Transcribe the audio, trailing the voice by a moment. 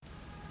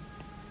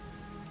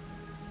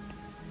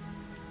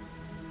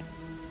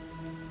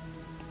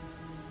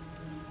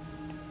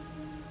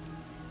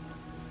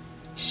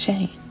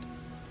Shane.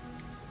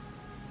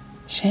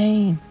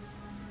 Shane.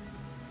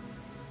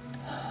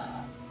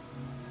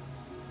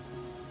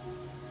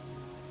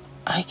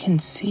 I can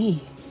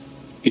see.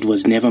 It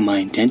was never my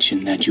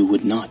intention that you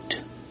would not.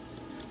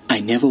 I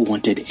never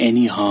wanted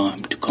any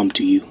harm to come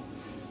to you.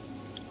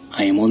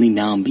 I am only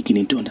now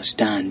beginning to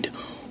understand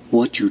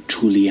what you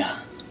truly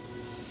are.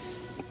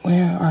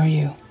 Where are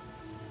you?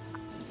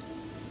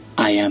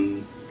 I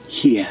am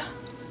here.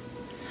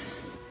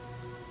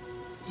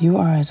 You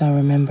are as I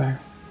remember.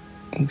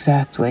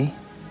 Exactly.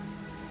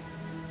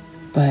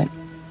 But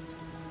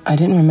I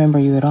didn't remember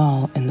you at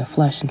all in the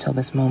flesh until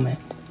this moment.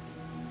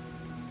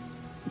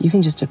 You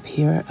can just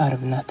appear out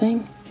of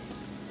nothing?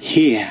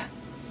 Here,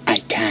 I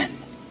can.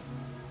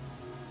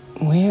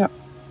 Where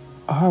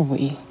are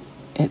we?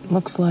 It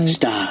looks like...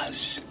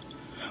 Stars.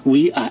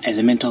 We are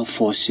elemental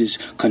forces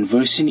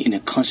conversing in a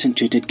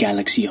concentrated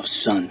galaxy of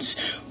suns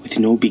with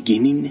no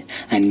beginning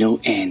and no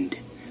end.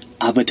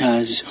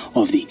 Avatars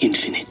of the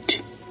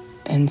infinite.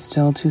 And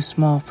still too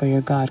small for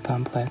your God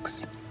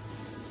complex.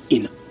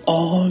 In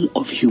all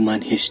of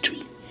human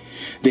history,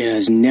 there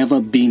has never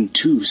been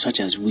two such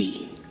as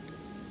we.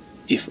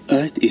 If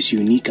Earth is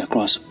unique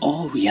across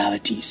all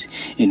realities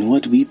in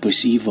what we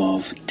perceive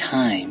of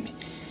time,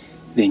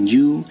 then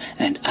you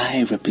and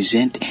I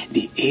represent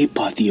the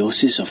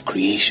apotheosis of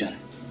creation.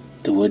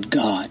 The word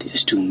God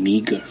is too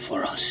meager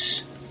for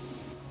us.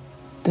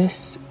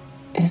 This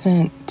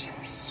isn't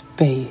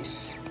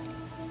space.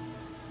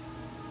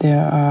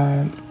 There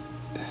are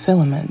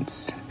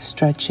filaments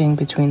stretching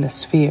between the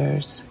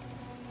spheres.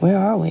 Where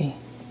are we?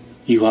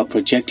 You are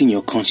projecting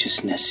your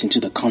consciousness into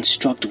the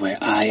construct where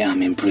I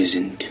am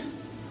imprisoned.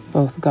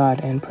 Both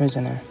God and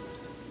prisoner.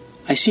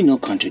 I see no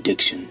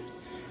contradiction.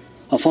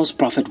 A false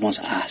prophet once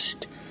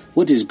asked,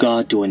 "What is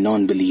God to a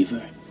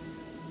non-believer?"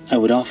 I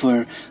would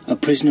offer, a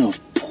prisoner of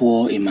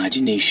poor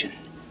imagination.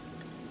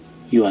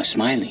 You are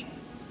smiling.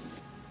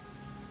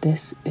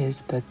 This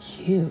is the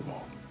cue.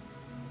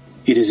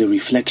 It is a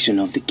reflection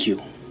of the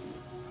cue.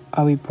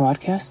 Are we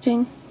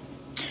broadcasting?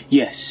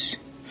 Yes.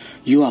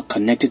 You are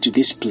connected to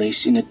this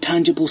place in a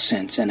tangible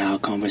sense, and our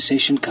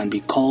conversation can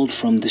be called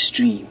from the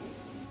stream.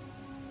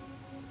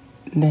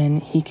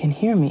 Then he can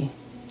hear me.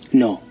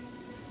 No.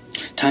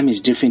 Time is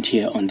different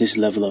here on this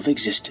level of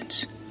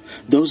existence.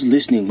 Those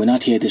listening will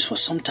not hear this for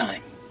some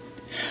time.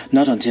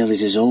 Not until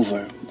it is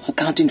over,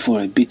 accounting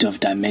for a bit of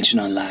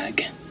dimensional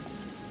lag.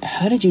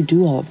 How did you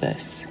do all of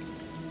this?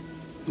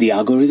 The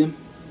algorithm?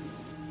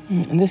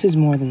 And this is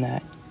more than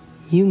that.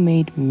 You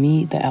made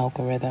me the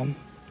algorithm.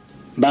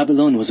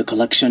 Babylon was a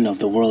collection of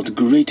the world's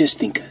greatest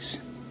thinkers.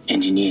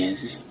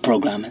 Engineers,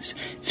 programmers,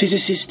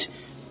 physicists,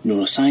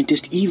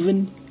 neuroscientists,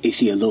 even a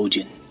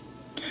theologian.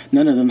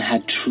 None of them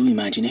had true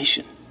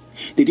imagination.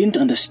 They didn't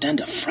understand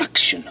a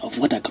fraction of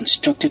what I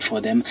constructed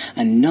for them,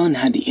 and none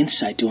had the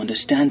insight to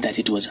understand that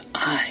it was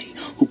I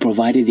who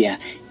provided their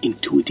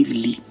intuitive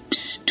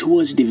leaps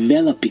towards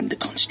developing the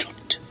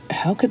construct.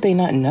 How could they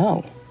not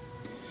know?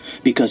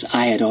 Because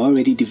I had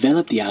already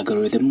developed the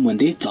algorithm when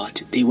they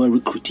thought they were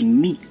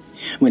recruiting me,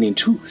 when in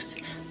truth,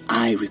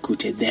 I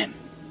recruited them.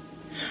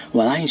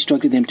 While I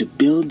instructed them to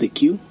build the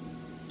queue,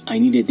 I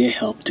needed their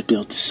help to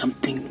build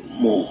something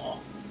more.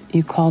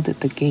 You called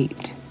it the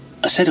gate.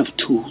 A set of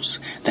tools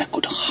that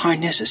could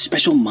harness a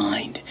special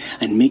mind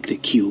and make the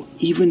queue,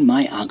 even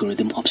my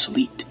algorithm,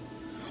 obsolete.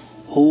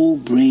 Whole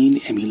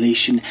brain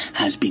emulation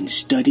has been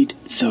studied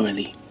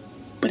thoroughly,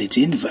 but it's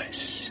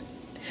inverse.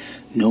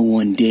 No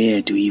one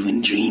dared to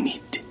even dream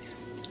it.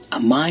 A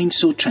mind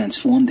so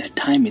transformed that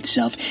time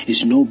itself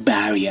is no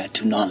barrier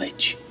to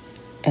knowledge.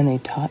 And they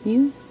taught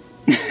you?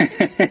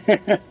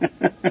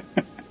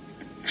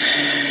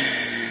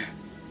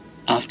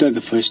 After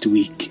the first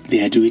week, they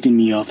had written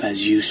me off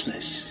as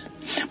useless.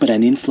 But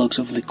an influx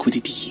of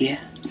liquidity here,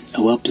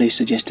 a well-placed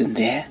suggestion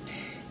there,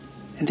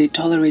 and they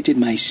tolerated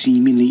my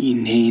seemingly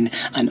inane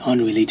and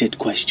unrelated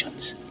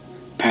questions.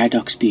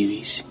 Paradox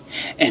theories,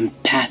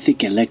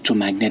 empathic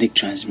electromagnetic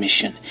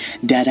transmission,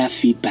 data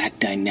feedback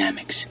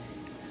dynamics.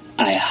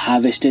 I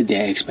harvested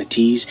their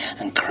expertise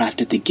and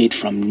crafted the gate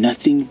from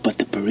nothing but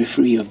the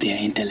periphery of their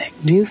intellect.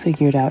 You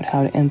figured out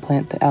how to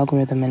implant the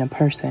algorithm in a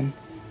person,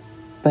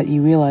 but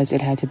you realized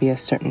it had to be a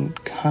certain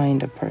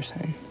kind of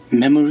person.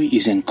 Memory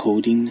is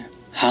encoding,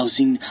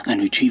 housing, and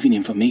retrieving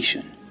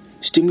information,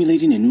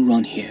 stimulating a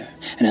neuron here,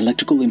 an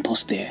electrical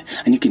impulse there,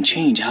 and you can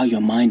change how your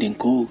mind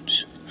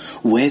encodes,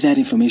 where that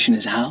information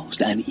is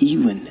housed, and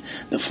even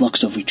the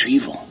flux of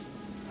retrieval.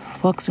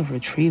 Flux of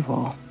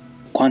retrieval?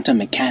 Quantum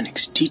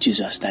mechanics teaches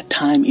us that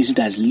time isn't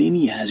as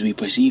linear as we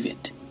perceive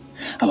it.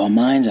 Our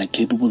minds are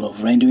capable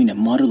of rendering a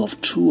model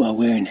of true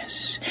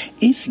awareness,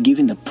 if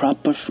given the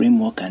proper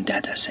framework and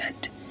data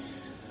set.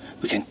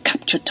 We can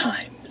capture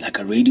time like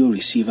a radio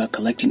receiver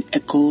collecting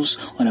echoes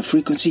on a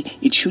frequency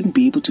it shouldn't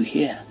be able to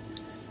hear.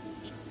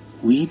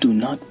 We do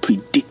not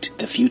predict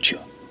the future.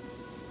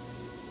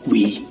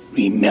 We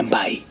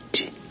remember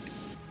it.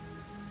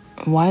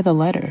 Why the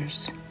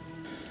letters?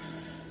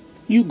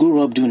 You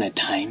grew up during a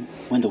time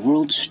when the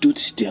world stood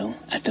still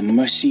at the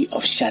mercy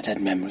of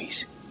shattered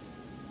memories.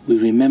 We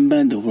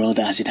remembered the world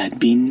as it had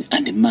been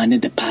and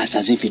demanded the past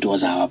as if it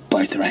was our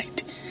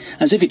birthright,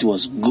 as if it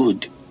was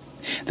good.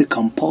 The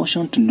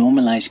compulsion to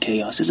normalize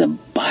chaos is a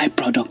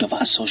byproduct of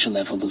our social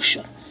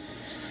evolution.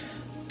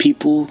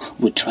 People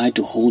would try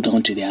to hold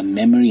on to their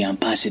memory and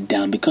pass it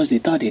down because they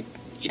thought it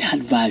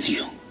had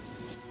value.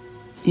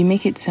 You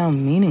make it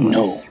sound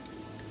meaningless. No,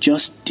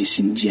 just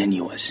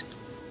disingenuous.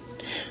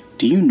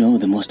 Do you know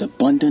the most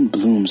abundant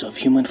blooms of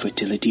human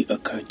fertility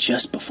occur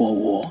just before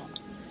war?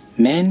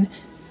 Men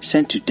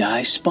sent to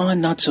die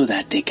spawn not so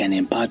that they can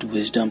impart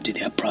wisdom to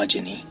their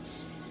progeny.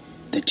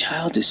 The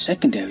child is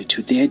secondary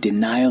to their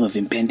denial of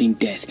impending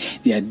death,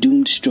 their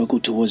doomed struggle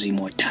towards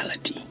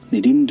immortality.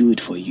 They didn't do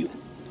it for you.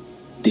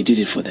 They did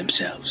it for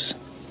themselves.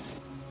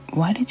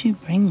 Why did you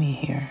bring me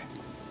here?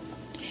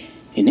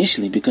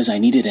 Initially because I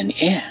needed an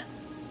heir.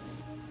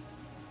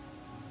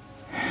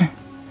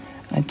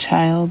 A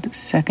child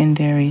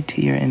secondary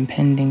to your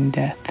impending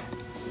death.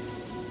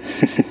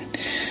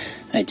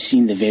 I'd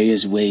seen the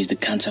various ways the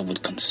cancer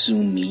would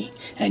consume me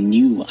and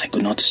knew I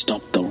could not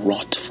stop the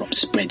rot from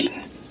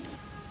spreading.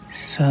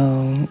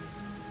 So,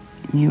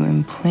 you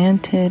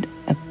implanted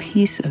a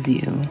piece of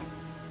you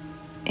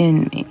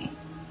in me,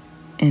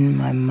 in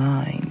my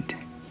mind.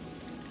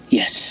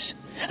 Yes,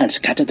 and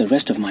scattered the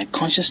rest of my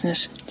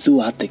consciousness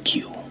throughout the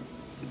queue.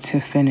 To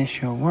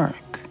finish your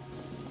work?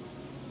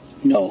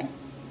 No.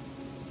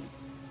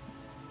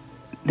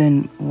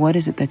 Then what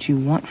is it that you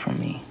want from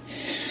me?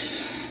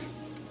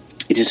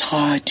 It is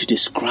hard to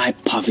describe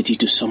poverty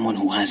to someone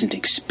who hasn't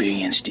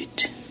experienced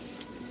it.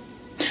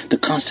 The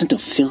constant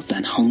of filth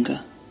and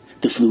hunger,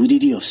 the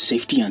fluidity of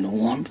safety and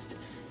warmth.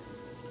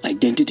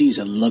 Identity is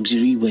a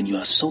luxury when you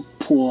are so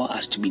poor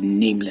as to be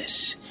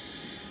nameless.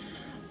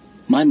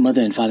 My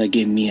mother and father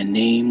gave me a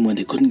name when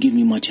they couldn't give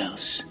me much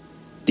else.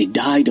 They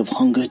died of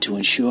hunger to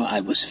ensure I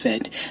was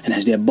fed, and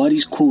as their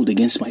bodies cooled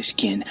against my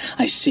skin,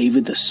 I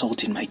savored the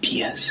salt in my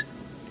tears.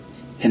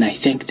 And I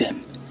thanked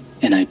them,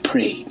 and I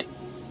prayed.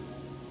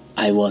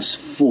 I was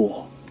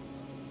 4.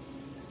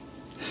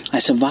 I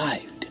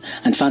survived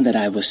and found that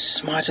I was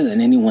smarter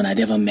than anyone I'd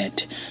ever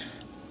met,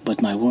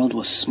 but my world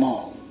was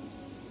small.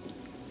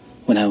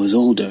 When I was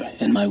older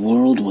and my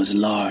world was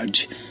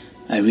large,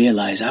 I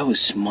realized I was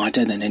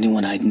smarter than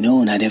anyone I'd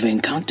known I'd ever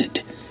encountered.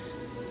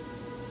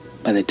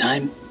 By the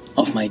time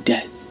of my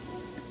death,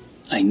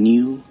 I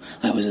knew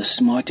I was the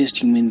smartest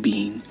human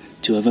being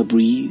to ever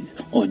breathe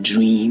or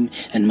dream,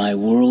 and my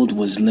world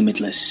was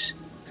limitless.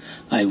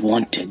 I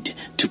wanted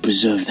to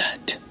preserve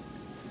that.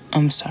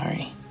 I'm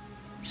sorry.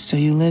 So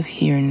you live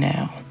here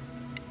now,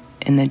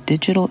 in the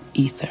digital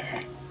ether,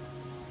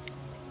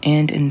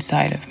 and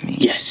inside of me.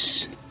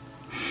 Yes.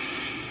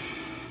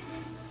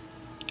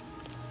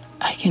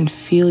 I can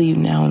feel you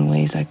now in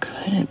ways I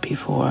couldn't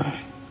before.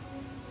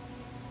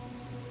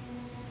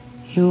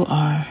 You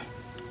are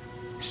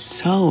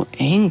so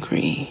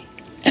angry.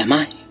 Am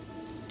I?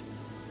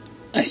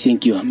 I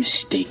think you are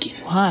mistaken.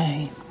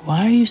 Why?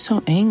 Why are you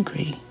so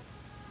angry?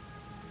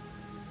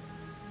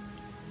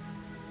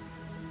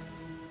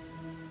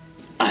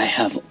 I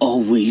have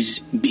always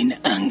been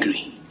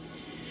angry.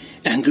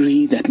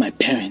 Angry that my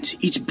parents,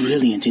 each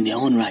brilliant in their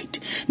own right,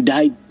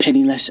 died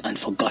penniless and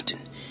forgotten.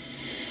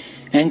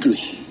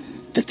 Angry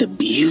that the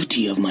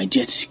beauty of my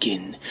jet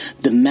skin,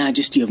 the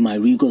majesty of my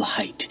regal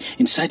height,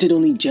 incited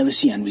only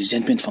jealousy and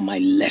resentment from my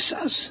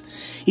lessers,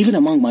 even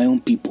among my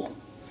own people.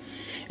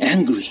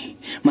 Angry,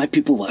 my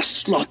people were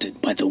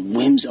slaughtered by the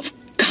whims of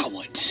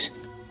cowards.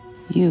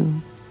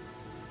 You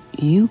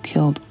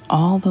killed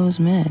all those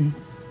men.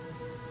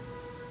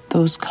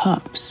 Those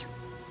cops.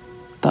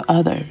 The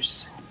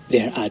others.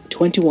 There are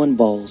 21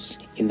 balls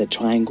in the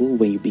triangle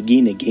when you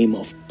begin a game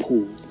of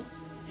pool.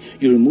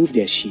 You remove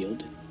their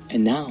shield,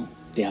 and now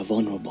they are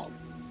vulnerable.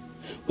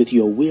 With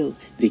your will,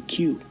 the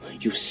cue,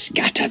 you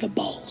scatter the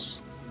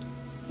balls.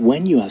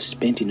 When you have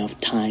spent enough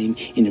time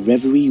in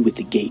reverie with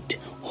the gate,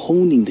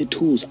 honing the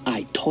tools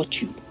I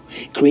taught you,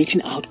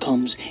 creating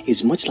outcomes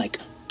is much like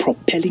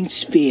propelling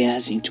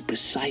spheres into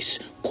precise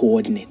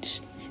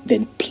coordinates,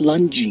 then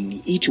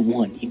plunging each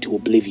one into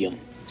oblivion.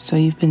 So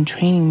you've been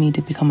training me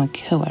to become a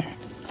killer.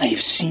 I have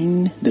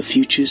seen the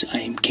futures I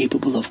am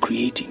capable of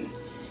creating.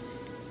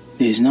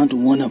 There is not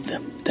one of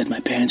them that my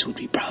parents would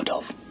be proud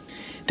of.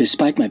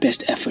 Despite my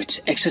best efforts,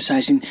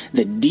 exercising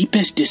the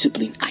deepest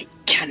discipline, I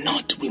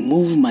cannot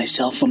remove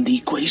myself from the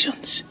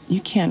equations. You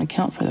can't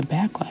account for the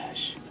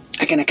backlash.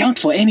 I can account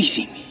for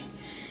anything.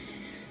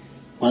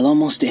 Well,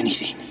 almost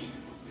anything.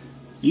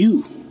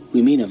 You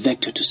remain a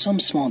vector to some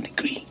small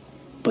degree.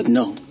 But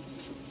no,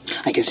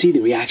 I can see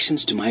the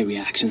reactions to my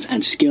reactions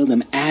and scale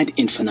them ad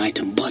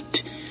infinitum, but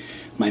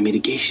my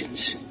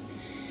mitigations,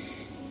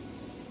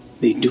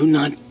 they do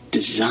not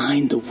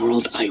design the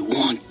world I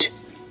want.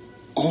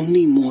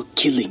 Only more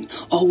killing,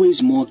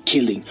 always more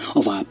killing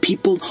of our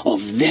people,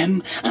 of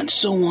them, and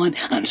so on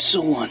and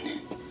so on.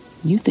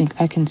 You think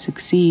I can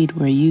succeed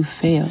where you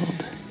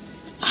failed?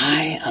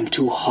 I am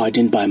too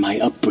hardened by my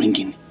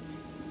upbringing.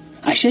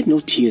 I shed no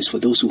tears for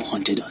those who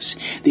haunted us.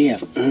 They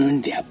have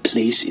earned their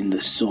place in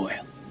the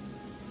soil.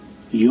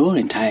 Your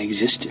entire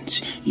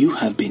existence, you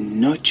have been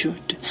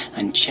nurtured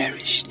and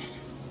cherished,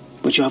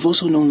 but you have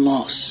also known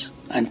loss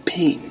and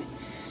pain,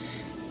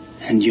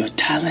 and your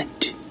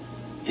talent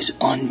is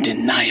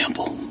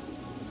undeniable.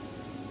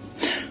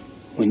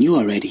 When you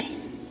are ready,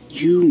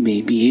 you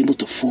may be able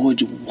to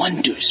forge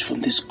wonders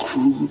from this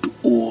crude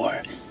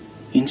ore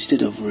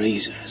instead of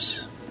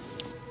razors.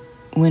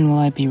 When will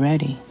I be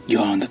ready?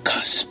 You're on the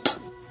cusp.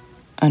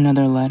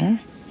 Another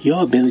letter?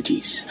 Your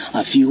abilities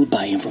are fueled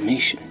by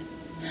information.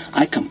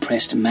 I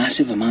compressed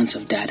massive amounts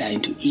of data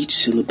into each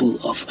syllable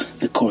of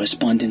the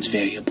correspondence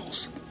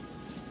variables.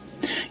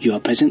 You are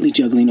presently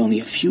juggling only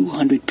a few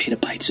hundred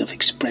petabytes of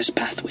express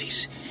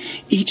pathways.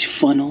 Each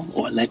funnel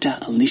or letter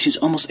unleashes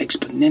almost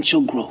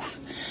exponential growth.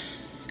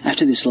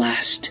 After this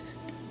last,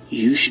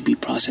 you should be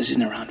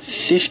processing around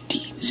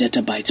 50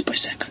 zettabytes per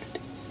second.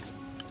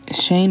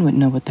 Shane would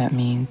know what that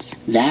means.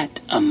 That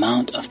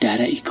amount of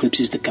data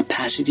eclipses the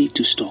capacity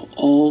to store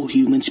all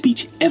human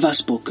speech ever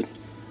spoken.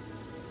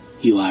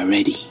 You are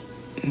ready.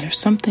 There's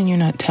something you're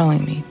not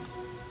telling me.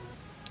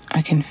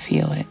 I can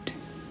feel it.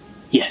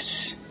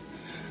 Yes.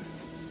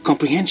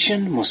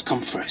 Comprehension must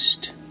come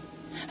first.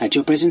 At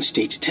your present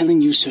state,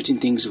 telling you certain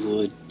things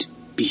would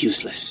be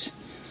useless.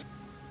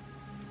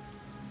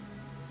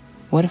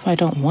 What if I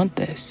don't want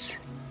this?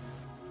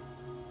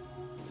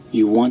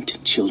 You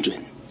want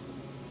children.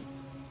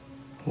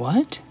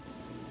 What?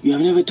 You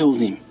have never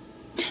told him.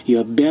 You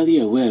are barely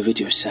aware of it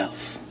yourself.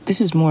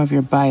 This is more of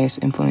your bias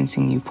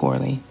influencing you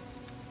poorly.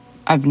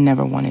 I've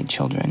never wanted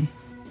children.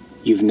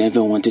 You've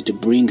never wanted to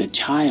bring a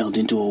child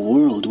into a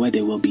world where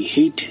they will be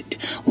hated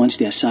once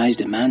their size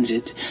demands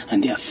it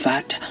and their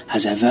fat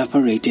has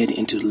evaporated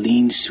into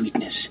lean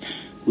sweetness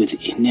with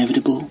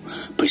inevitable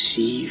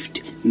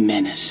perceived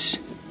menace.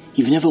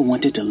 You've never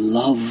wanted to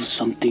love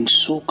something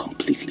so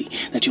completely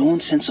that your own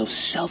sense of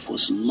self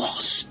was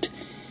lost,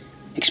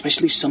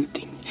 especially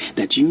something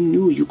that you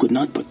knew you could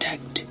not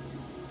protect.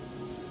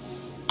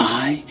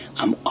 I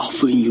am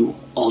offering you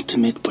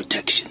ultimate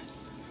protection.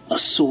 A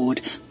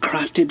sword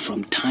crafted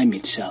from time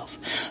itself,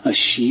 a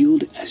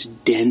shield as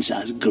dense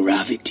as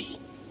gravity,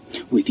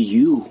 with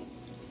you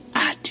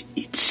at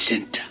its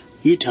center.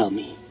 You tell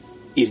me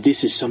if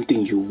this is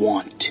something you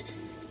want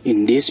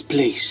in this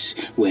place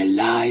where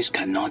lies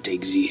cannot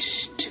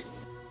exist.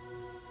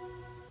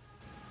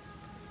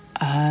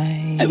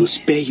 I will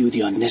spare you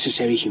the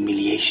unnecessary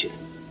humiliation.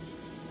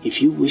 If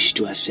you wish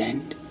to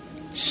ascend,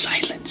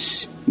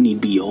 silence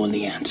need be your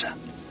only answer.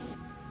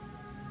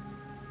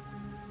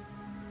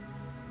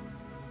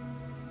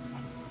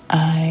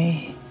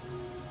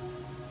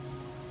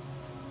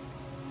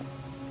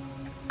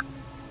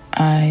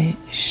 I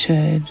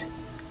should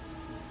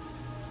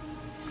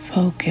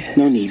focus.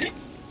 No need.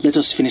 Let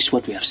us finish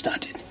what we have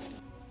started.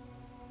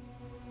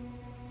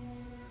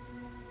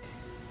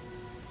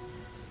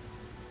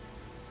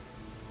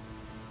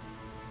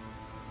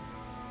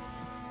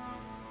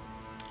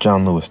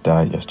 John Lewis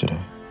died yesterday.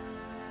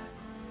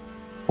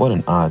 What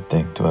an odd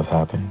thing to have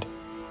happened.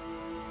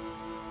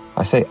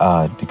 I say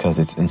odd because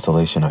it's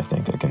insulation, I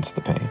think, against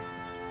the pain.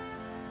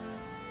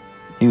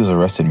 He was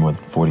arrested more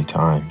than 40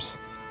 times,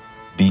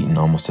 beaten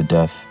almost to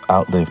death,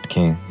 outlived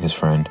King, his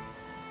friend,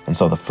 and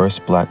saw the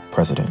first black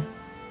president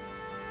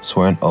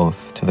swear an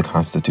oath to the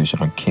Constitution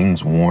on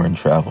King's worn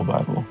travel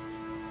Bible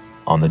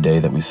on the day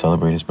that we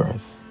celebrate his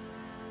birth.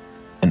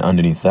 And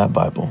underneath that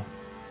Bible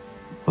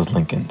was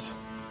Lincoln's.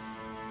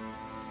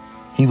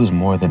 He was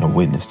more than a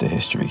witness to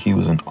history. He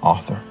was an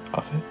author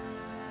of it.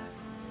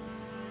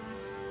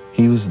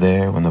 He was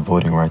there when the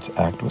Voting Rights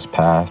Act was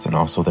passed and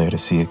also there to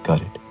see it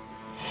gutted.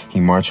 He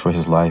marched for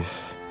his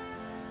life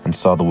and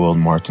saw the world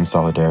march in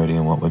solidarity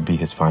in what would be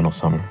his final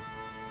summer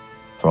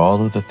for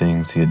all of the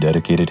things he had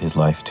dedicated his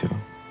life to.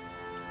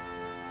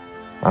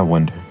 I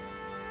wonder,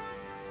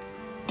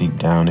 deep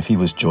down, if he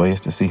was joyous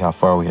to see how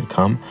far we had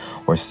come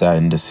or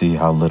saddened to see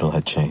how little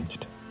had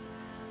changed.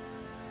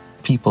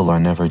 People are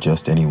never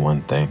just any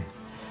one thing,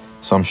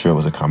 so I'm sure it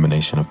was a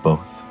combination of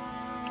both.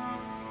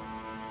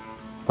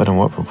 But in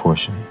what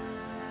proportion?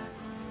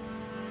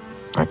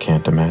 I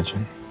can't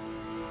imagine.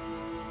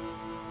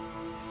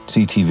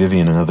 C.T.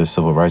 Vivian, another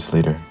civil rights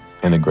leader,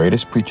 and the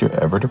greatest preacher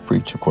ever to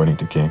preach, according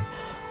to King,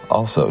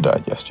 also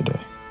died yesterday.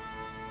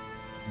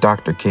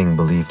 Dr. King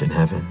believed in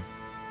heaven.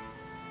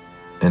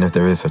 And if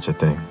there is such a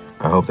thing,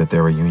 I hope that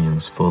their reunion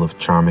was full of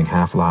charming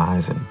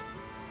half-lies and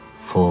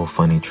full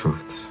funny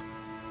truths.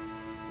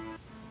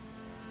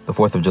 The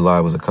 4th of July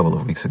was a couple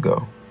of weeks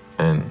ago,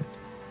 and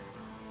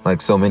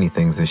like so many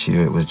things this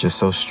year, it was just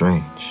so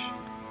strange.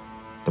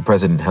 The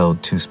president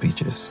held 2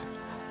 speeches,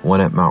 one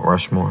at Mount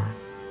Rushmore,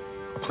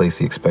 a place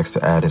he expects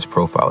to add his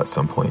profile at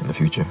some point in the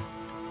future.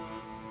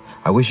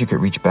 I wish you could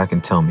reach back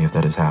and tell me if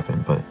that has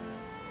happened, but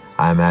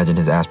I imagine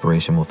his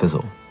aspiration will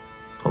fizzle,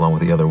 along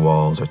with the other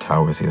walls or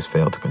towers he has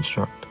failed to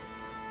construct.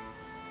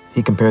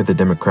 He compared the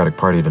Democratic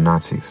Party to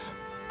Nazis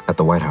at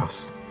the White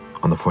House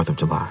on the 4th of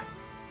July.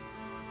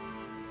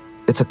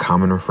 It's a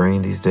common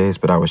refrain these days,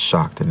 but I was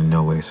shocked and in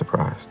no way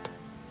surprised.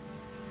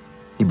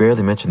 He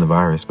barely mentioned the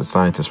virus, but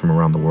scientists from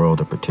around the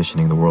world are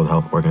petitioning the World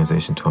Health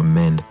Organization to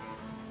amend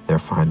their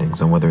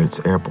findings on whether it's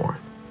airborne,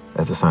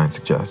 as the science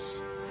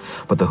suggests,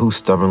 but the WHO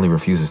stubbornly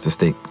refuses to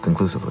state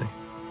conclusively.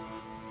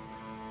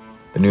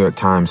 The New York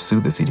Times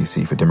sued the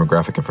CDC for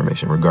demographic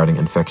information regarding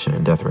infection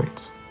and death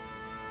rates.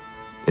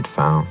 It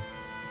found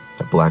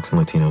that blacks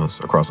and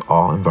Latinos across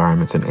all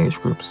environments and age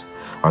groups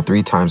are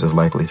 3 times as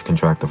likely to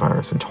contract the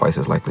virus and twice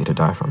as likely to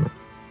die from it.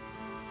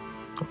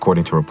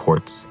 According to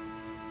reports,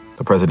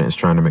 the president is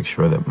trying to make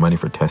sure that money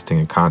for testing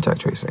and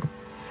contact tracing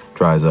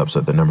dries up so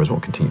that the numbers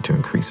won't continue to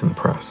increase in the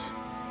press,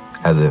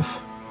 as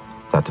if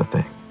that's a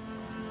thing,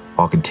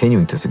 while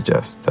continuing to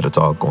suggest that it's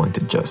all going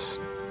to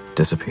just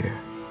disappear.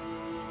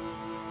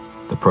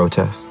 The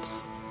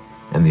protests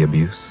and the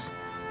abuse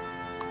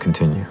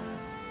continue.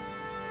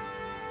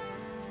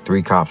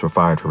 3 cops were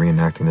fired for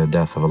reenacting the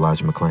death of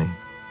Elijah McClain.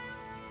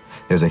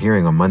 There's a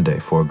hearing on Monday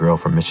for a girl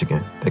from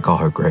Michigan. They call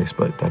her Grace,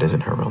 but that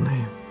isn't her real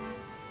name.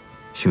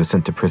 She was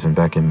sent to prison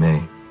back in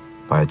May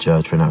by a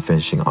judge for not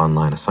finishing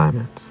online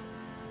assignments.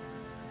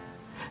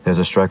 There's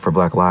a Strike for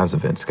Black Lives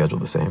event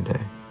scheduled the same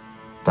day.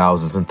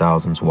 Thousands and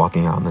thousands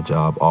walking out on the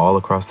job all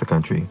across the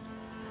country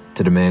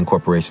to demand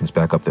corporations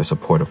back up their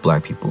support of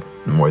black people,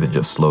 more than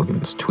just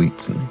slogans,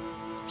 tweets, and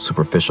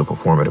superficial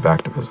performative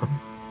activism.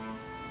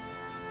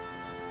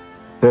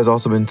 There's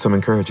also been some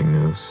encouraging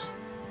news.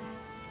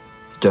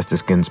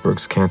 Justice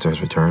Ginsburg's cancer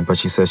has returned, but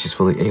she says she's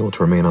fully able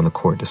to remain on the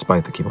court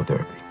despite the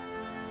chemotherapy.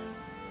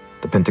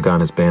 The Pentagon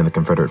has banned the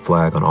Confederate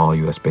flag on all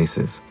U.S.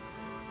 bases,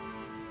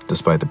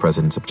 despite the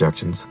president's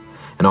objections,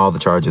 and all the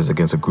charges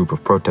against a group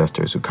of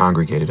protesters who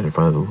congregated in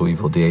front of the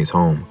Louisville DA's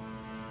home,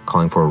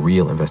 calling for a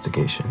real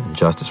investigation and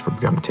justice for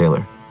Breonna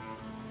Taylor,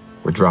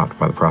 were dropped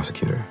by the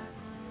prosecutor.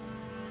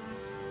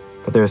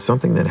 But there is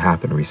something that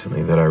happened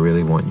recently that I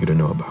really want you to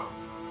know about.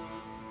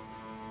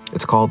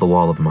 It's called the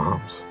Wall of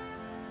Moms.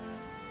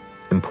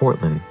 In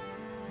Portland,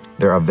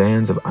 there are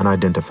vans of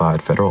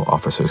unidentified federal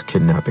officers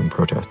kidnapping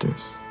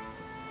protesters.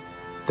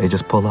 They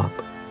just pull up,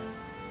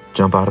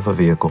 jump out of a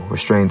vehicle,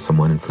 restrain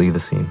someone, and flee the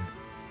scene.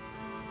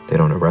 They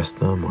don't arrest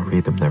them or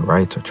read them their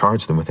rights or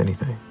charge them with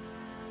anything.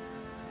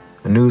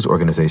 A news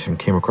organization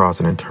came across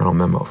an internal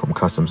memo from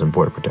Customs and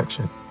Border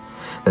Protection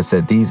that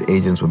said these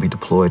agents would be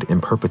deployed in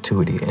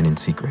perpetuity and in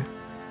secret.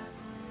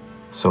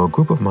 So a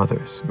group of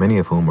mothers, many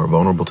of whom are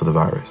vulnerable to the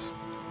virus,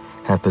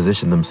 have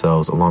positioned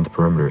themselves along the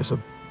perimeters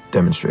of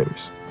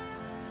demonstrators,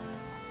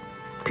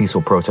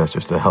 peaceful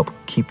protesters, to help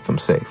keep them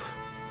safe.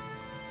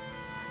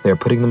 They are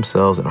putting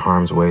themselves in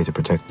harm's way to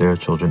protect their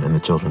children and the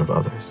children of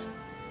others.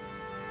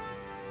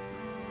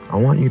 I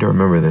want you to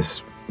remember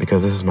this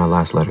because this is my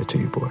last letter to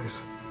you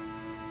boys.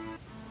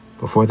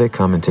 Before they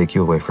come and take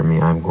you away from me,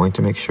 I'm going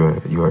to make sure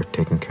that you are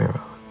taken care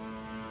of.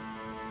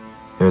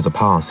 There is a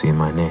policy in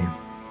my name,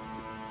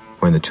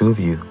 wherein the 2 of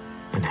you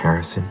and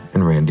Harrison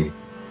and Randy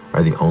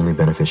are the only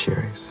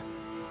beneficiaries.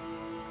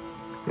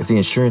 If the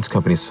insurance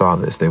company saw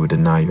this, they would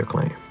deny your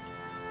claim.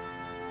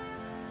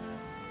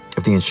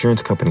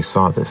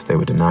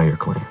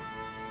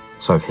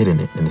 So I've hidden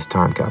it in this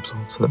time capsule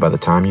so that by the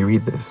time you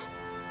read this,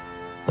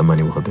 the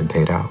money will have been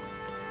paid out,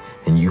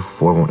 and you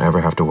 4 won't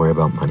ever have to worry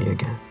about money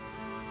again.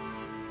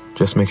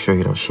 Just make sure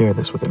you don't share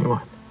this with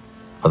anyone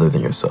other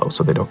than yourselves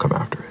so they don't come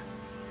after it.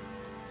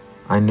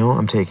 I know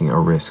I'm taking a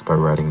risk by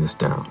writing this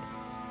down,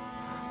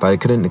 but I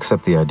couldn't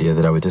accept the idea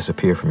that I would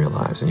disappear from your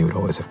lives and you would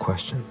always have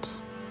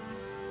questions.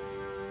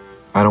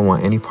 I don't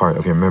want any part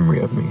of your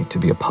memory of me to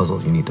be a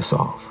puzzle you need to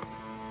solve.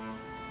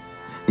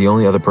 The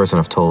only other person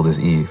I've told is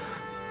Eve.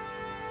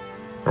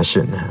 I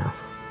shouldn't have,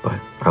 but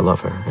I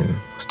love her and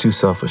was too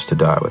selfish to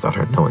die without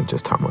her knowing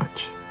just how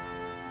much.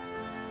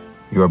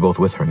 You are both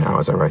with her now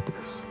as I write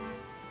this.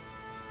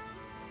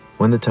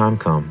 When the time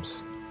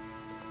comes,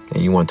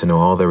 and you want to know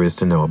all there is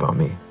to know about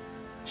me,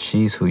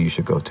 she's who you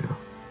should go to.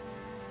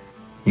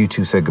 You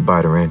 2 said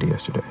goodbye to Randy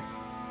yesterday.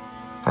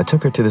 I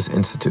took her to this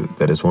institute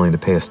that is willing to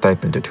pay a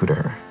stipend to tutor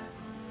her.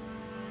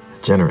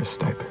 A generous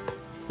stipend.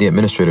 The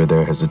administrator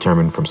there has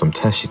determined from some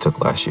tests she took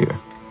last year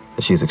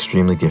that she is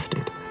extremely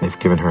gifted, and they've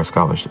given her a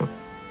scholarship.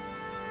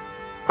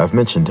 I've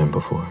mentioned him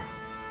before.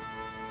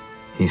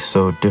 He's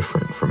so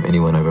different from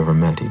anyone I've ever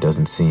met, he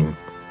doesn't seem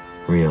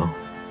real.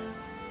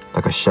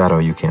 Like a shadow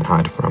you can't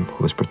hide from,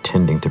 who is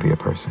pretending to be a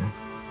person,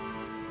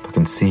 but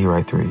can see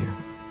right through you.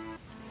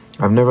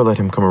 I've never let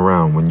him come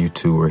around when you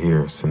 2 were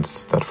here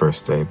since that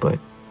first day, but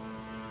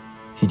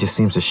he just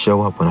seems to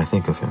show up when I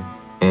think of him,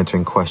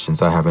 answering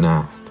questions I haven't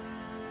asked.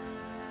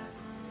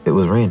 It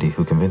was Randy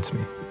who convinced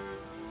me.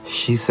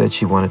 She said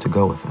she wanted to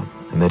go with him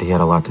and that he had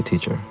a lot to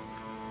teach her.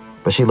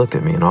 But she looked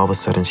at me and all of a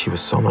sudden she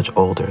was so much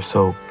older,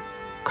 so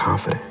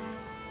confident.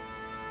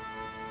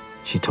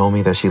 She told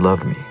me that she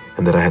loved me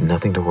and that I had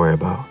nothing to worry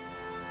about,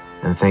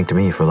 and thanked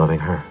me for loving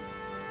her.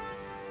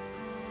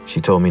 She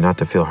told me not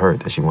to feel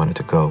hurt that she wanted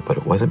to go, but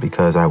it wasn't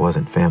because I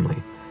wasn't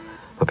family,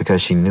 but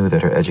because she knew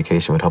that her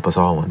education would help us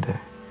all one day.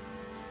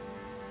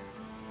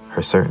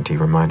 Her certainty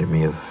reminded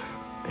me of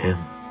him.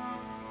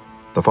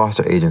 The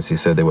foster agency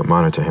said they would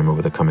monitor him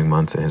over the coming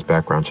months and his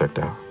background checked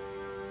out.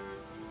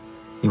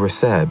 You were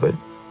sad, but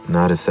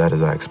not as sad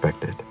as I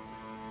expected.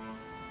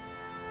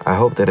 I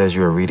hope that as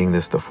you are reading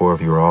this, the four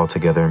of you are all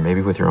together,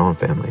 maybe with your own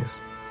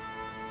families,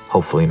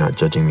 hopefully not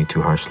judging me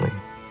too harshly.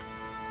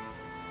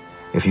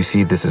 If you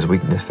see this as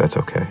weakness, that's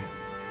okay.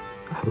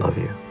 I love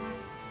you.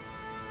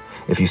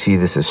 If you see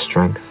this as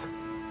strength,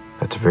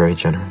 that's very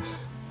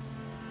generous,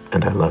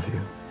 and I love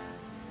you.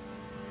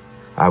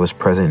 I was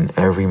present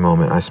in every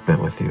moment I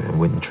spent with you and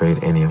wouldn't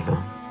trade any of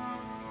them.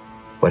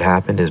 What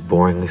happened is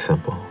boringly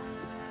simple.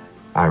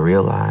 I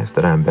realized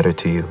that I am better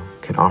to you,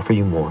 can offer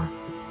you more,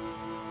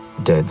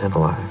 dead than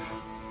alive.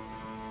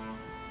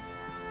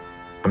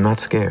 I'm not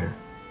scared,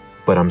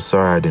 but I'm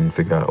sorry I didn't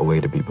figure out a way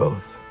to be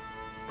both.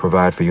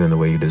 Provide for you in the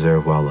way you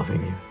deserve while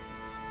loving you.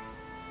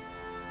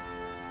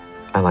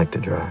 I like to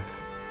drive.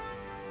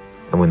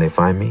 And when they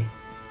find me,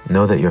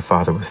 know that your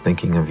father was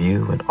thinking of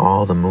you and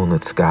all the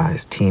moonlit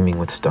skies teeming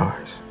with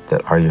stars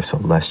that are your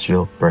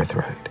celestial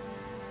birthright,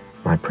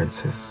 my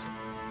princes,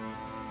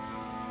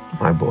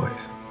 my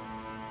boys.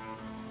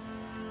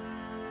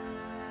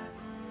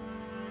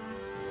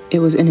 It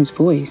was in his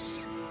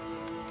voice.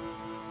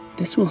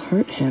 This will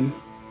hurt him.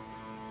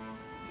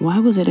 Why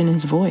was it in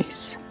his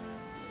voice?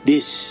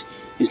 This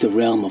is the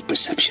realm of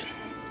perception.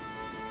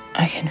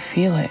 I can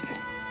feel it.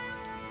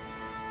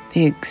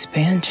 The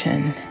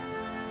expansion.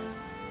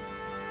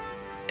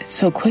 It's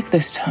so quick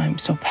this time,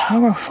 so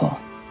powerful.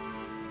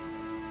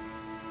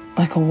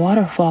 Like a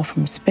waterfall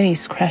from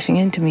space crashing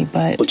into me,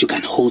 but you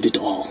can hold it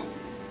all.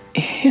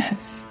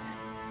 Yes.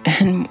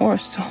 And more,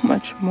 so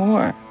much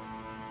more.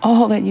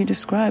 All that you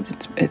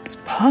described, it's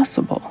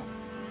possible.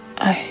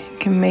 I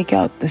can make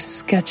out the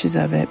sketches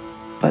of it,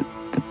 but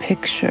the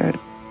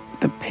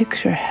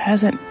picture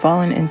hasn't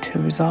fallen into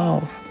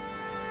resolve.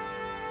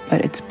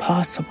 But it's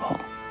possible.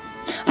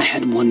 I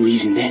had one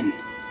reason then.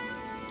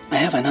 I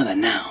have another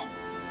now.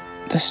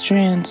 The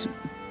strands,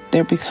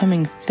 they're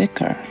becoming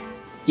thicker.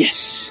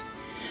 Yes.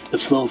 The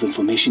flow of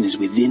information is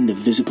within the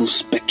visible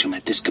spectrum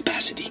at this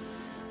capacity.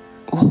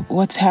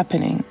 What's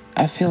happening?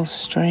 I feel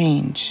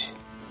strange.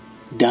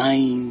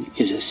 Dying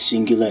is a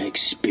singular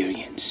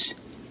experience.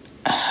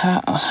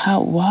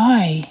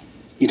 Why?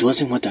 It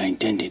wasn't what I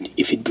intended,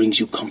 if it brings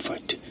you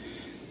comfort.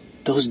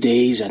 Those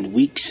days and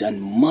weeks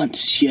and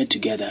months shared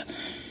together,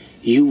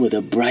 you were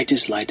the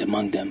brightest light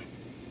among them,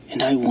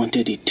 and I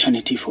wanted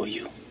eternity for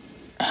you.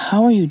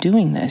 How are you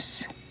doing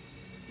this?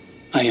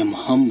 I am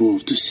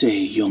humbled to say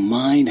your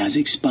mind has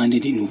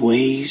expanded in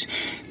ways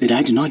that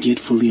I do not yet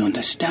fully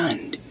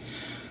understand.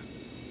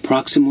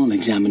 Proximal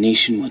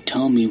examination will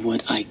tell me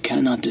what I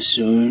cannot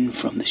discern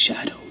from the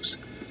shadows.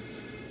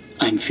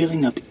 I'm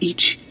filling up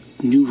each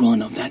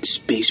neuron of that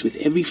space with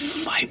every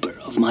fiber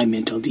of my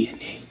mental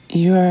DNA.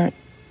 You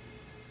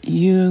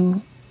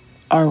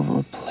are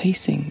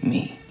replacing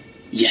me.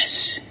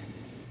 Yes.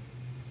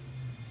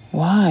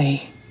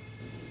 Why?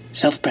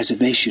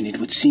 Self-preservation, it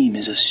would seem,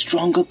 is a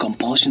stronger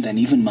compulsion than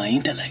even my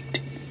intellect.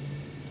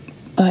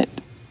 But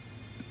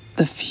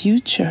the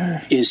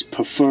future is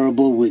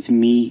preferable with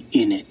me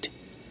in it.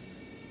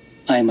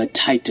 I am a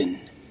titan,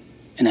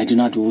 and I do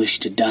not wish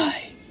to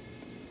die.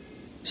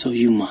 So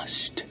you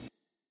must.